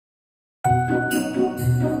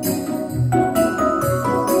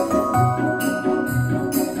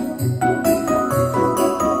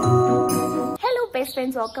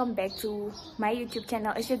friends, welcome back to my YouTube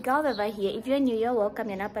channel. It's your girl over here. If you're new, you're welcome.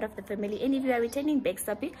 You're not part of the family, and if you are returning back,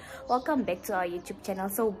 Sappy, welcome back to our YouTube channel.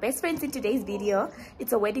 So best friends, in today's video,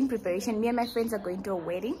 it's a wedding preparation. Me and my friends are going to a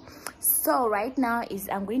wedding. So right now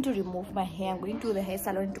I'm going to remove my hair. I'm going to the hair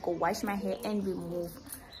salon to go wash my hair and remove.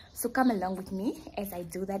 So come along with me as I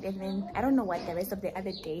do that, and then I don't know what the rest of the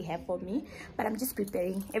other day have for me, but I'm just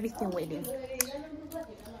preparing everything wedding.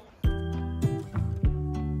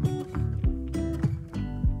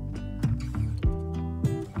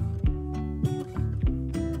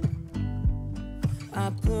 I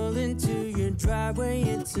pull into your driveway,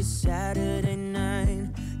 it's a Saturday night.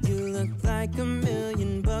 You look like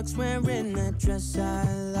 $1,000,000 wearing that dress I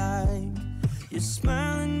like. You're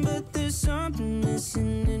smiling, but there's something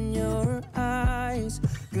missing in your eyes.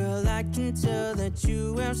 Girl, I can tell that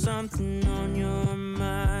you have something on your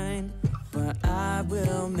mind. But I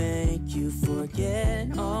will make you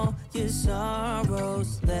forget all your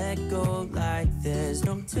sorrows. Let go like there's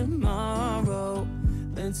no tomorrow.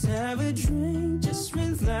 Let's have a drink, just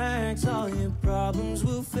relax, all your problems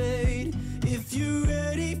will fade. If you're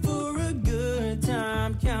ready for a good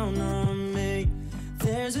time, count on me.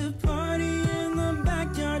 There's a party in the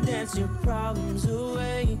backyard, dance your problems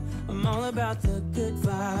away. I'm all about the good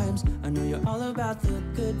vibes, I know you're all about the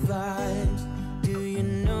good vibes. Do you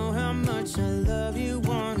know how much I love you,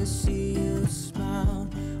 wanna see you smile?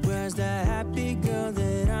 Where's that happy girl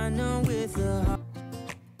that I know with a heart?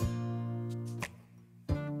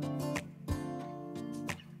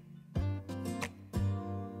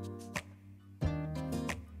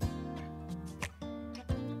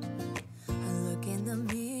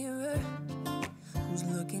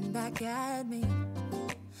 At me.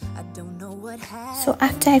 I don't know what happened. So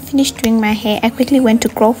after I finished doing my hair, I quickly went to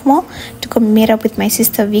Grove Mall to go meet up with my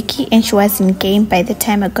sister Vicky, and she was in Game by the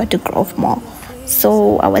time I got to Grove Mall.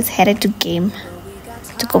 So I was headed to Game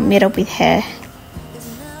to go meet up with her.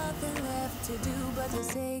 There's nothing left to do but to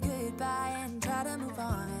say goodbye and try to move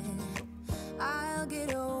on. I'll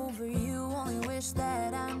get over you, only wish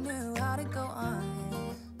that I knew how to go on.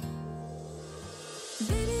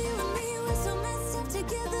 Baby, you and me were so messed up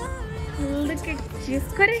together. Look at you,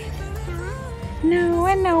 Scotty. No,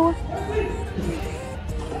 I know.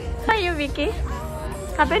 How are you, Vicky?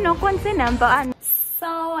 So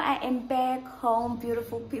I am back home,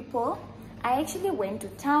 beautiful people. I actually went to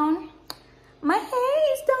town. My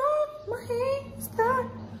hair is done. My hair is done.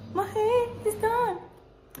 My hair is done.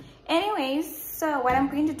 Anyways, so what I'm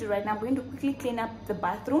going to do right now, I'm going to quickly clean up the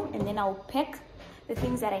bathroom, and then I'll pack the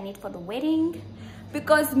things that I need for the wedding.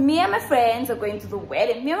 Because me and my friends are going to the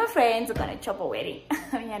wedding. Me and my friends are gonna chop a wedding.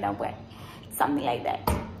 Something like that.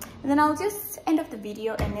 And then I'll just end off the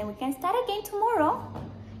video, and then we can start again tomorrow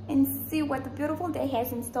and see what the beautiful day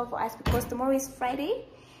has in store for us, because tomorrow is Friday.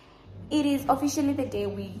 It is officially the day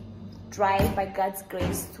we drive by God's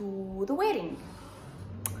grace to the wedding.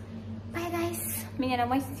 Bye guys.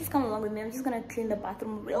 My sisters come along with me. I'm just gonna clean the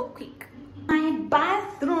bathroom real quick. My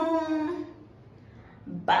bathroom,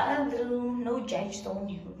 no judge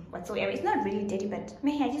stone whatsoever. It's not really dirty, but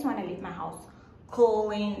I just want to leave my house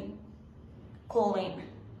clean.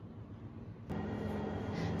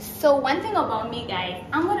 So one thing about me, guys,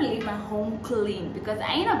 I'm gonna leave my home clean because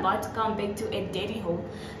I ain't about to come back to a dirty home.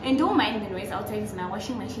 And don't mind the noise outside. Is my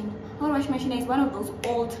washing machine. My washing machine is one of those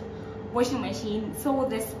old washing machines, so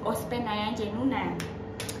this ospena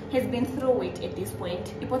has been through it at this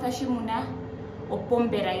point.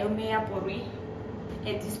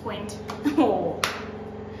 At this point. Oh.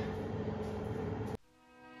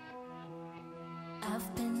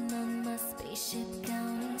 I've been on my spaceship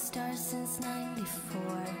counting stars since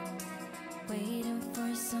 '94, waiting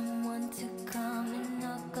for someone to come and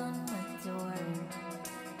knock on my door,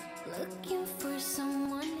 looking for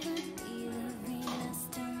someone who'd be the Venus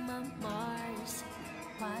to my Mars.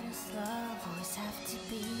 Why does love always have to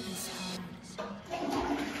be this hard?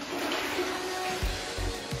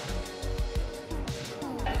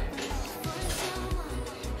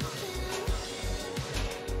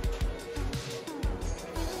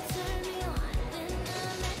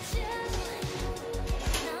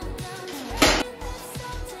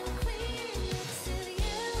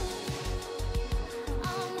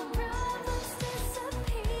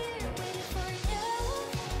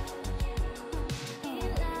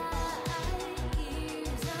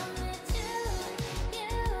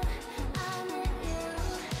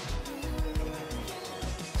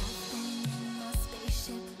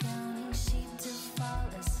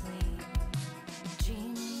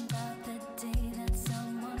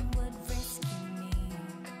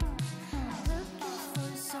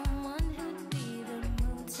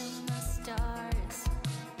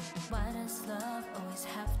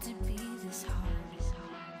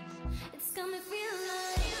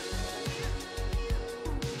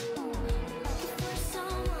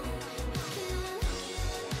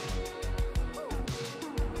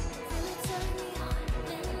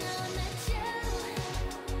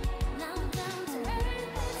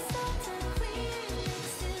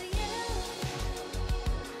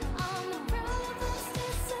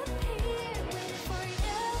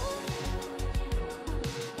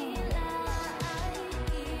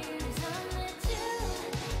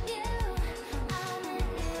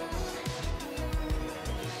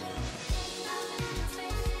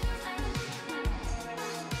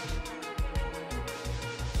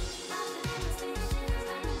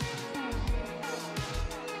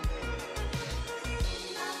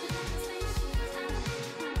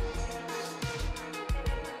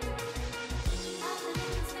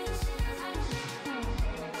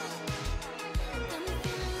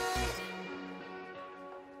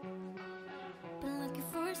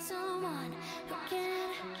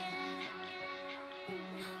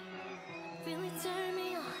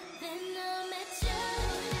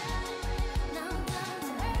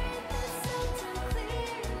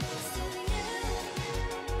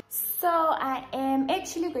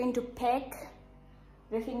 actually going to pack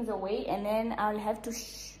the things away, and then I'll have to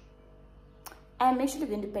I'm actually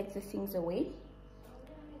going to pack the things away.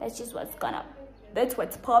 That's just that's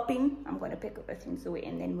what's popping. I'm gonna pack the things away,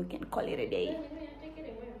 and then we can call it a day.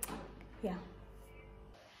 Yeah.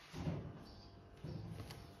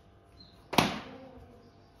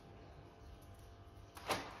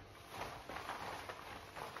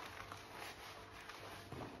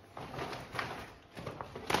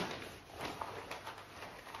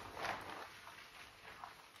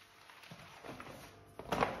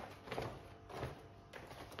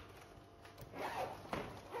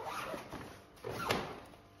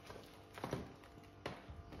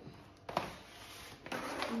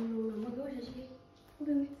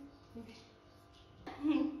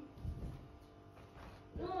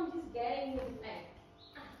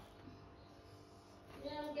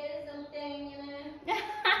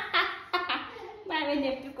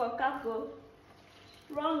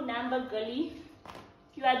 Wrong number, girlie.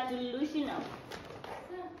 You are delusional.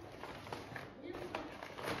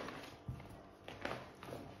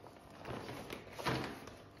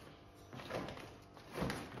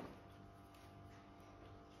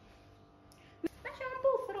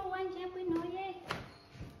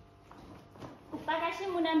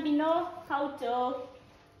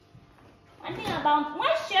 One thing about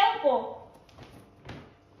my shampoo.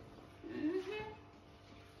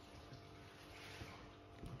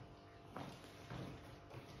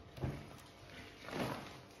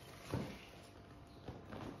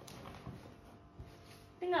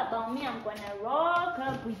 Thing about me, I'm gonna rock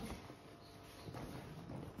up with.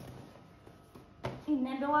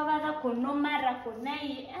 Inandowagaga konomara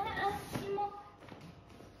konai. Himo.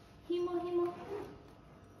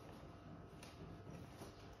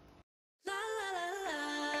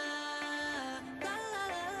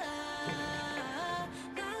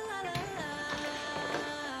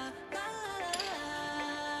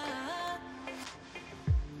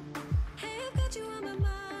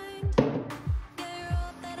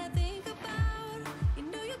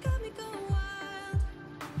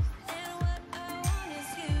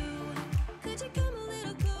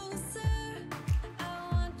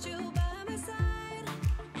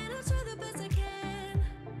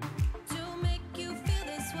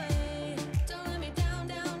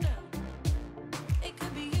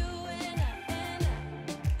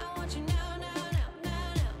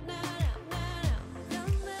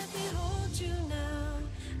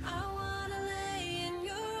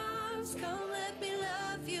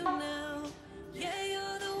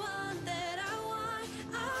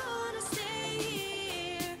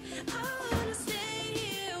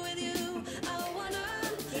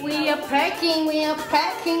 We are packing.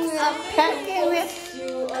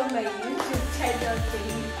 You on my YouTube channel,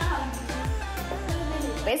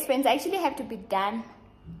 best friends, I actually have to be done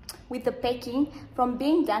with the packing. From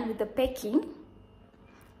being done with the packing,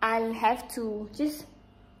 I'll have to just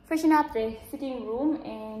freshen up the sitting room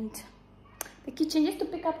and the kitchen, just to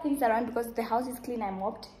pick up things around, because the house is clean. I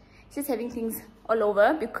mopped. It's just having things all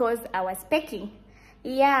over because I was packing.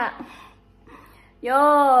 Yeah.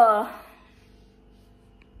 Yo.